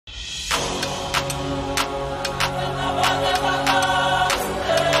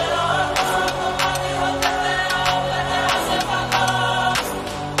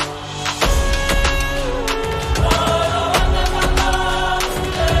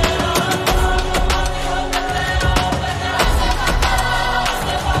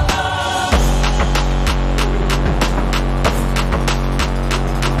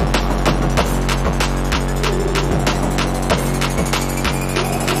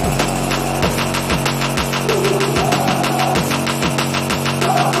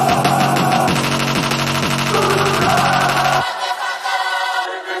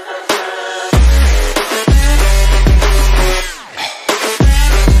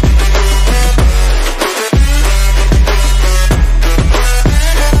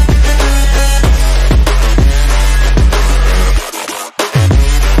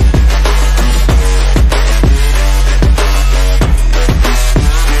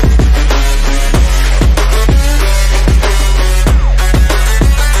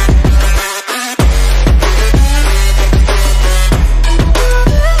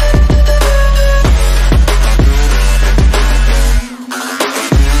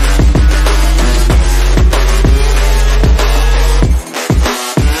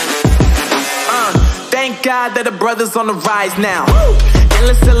glad that the brothers on the rise now.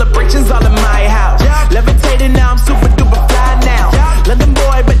 Endless celebrations all in my house. Levitating now, I'm super duper fly now. London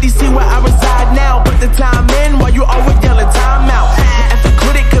boy, but DC where I reside now. Put the time in while you always yelling time out. If you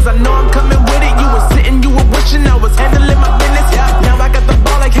quit it, cause I know I'm coming with it. You were sitting, you were wishing I was handling my business. Now I got the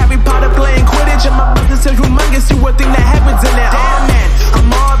ball like Harry Potter playing Quidditch. And my business is humongous, you would think that happens in it. Oh man,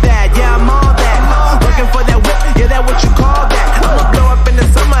 I'm all that, yeah, I'm all that. Working for that whip, yeah, that what you call that. I'ma blow up in the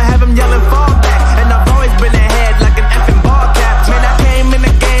summer, have him yelling fall back. And I've always been ahead like an effing ball cap. Man, I came in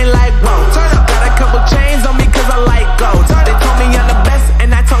the game like, whoa. Got a couple chains on me cause I like gold. They told me I'm the best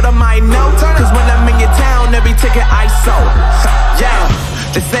and I told them I know. Cause when I'm in your town, every ticket I sold. Yeah,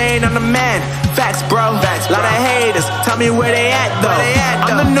 they saying I'm the man. Facts, bro. Lot of haters, tell me where they at though.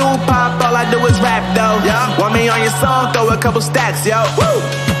 I'm the new pop, all I do is rap though. Want me on your song, throw a couple stacks, yo.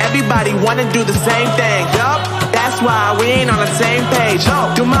 Everybody wanna do the same thing. That's why we ain't on the same page.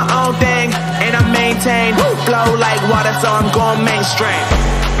 Do my own thing and I maintain. Flow like water, so I'm going mainstream.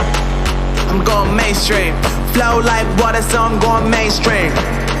 I'm going mainstream. Flow like water, so I'm going mainstream.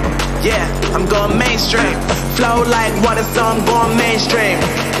 Yeah, I'm going mainstream. Flow like water, so I'm going mainstream.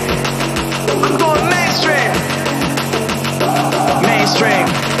 I'm going mainstream. Mainstream.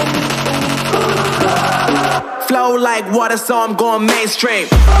 Flow like water, so I'm going mainstream.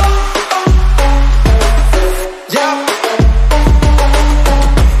 Yeah.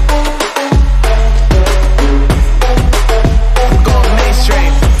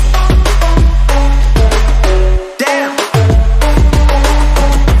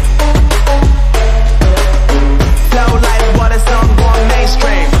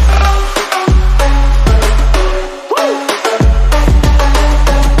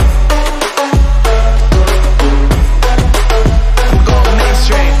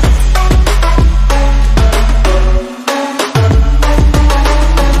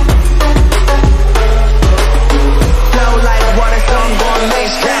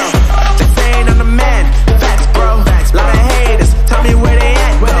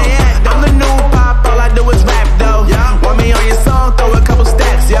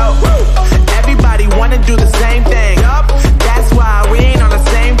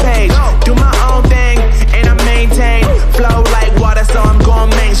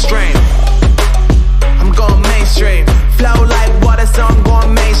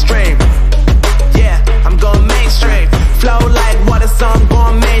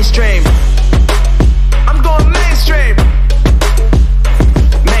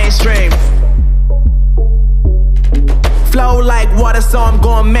 Flow like water, so I'm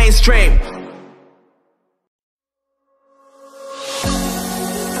going mainstream.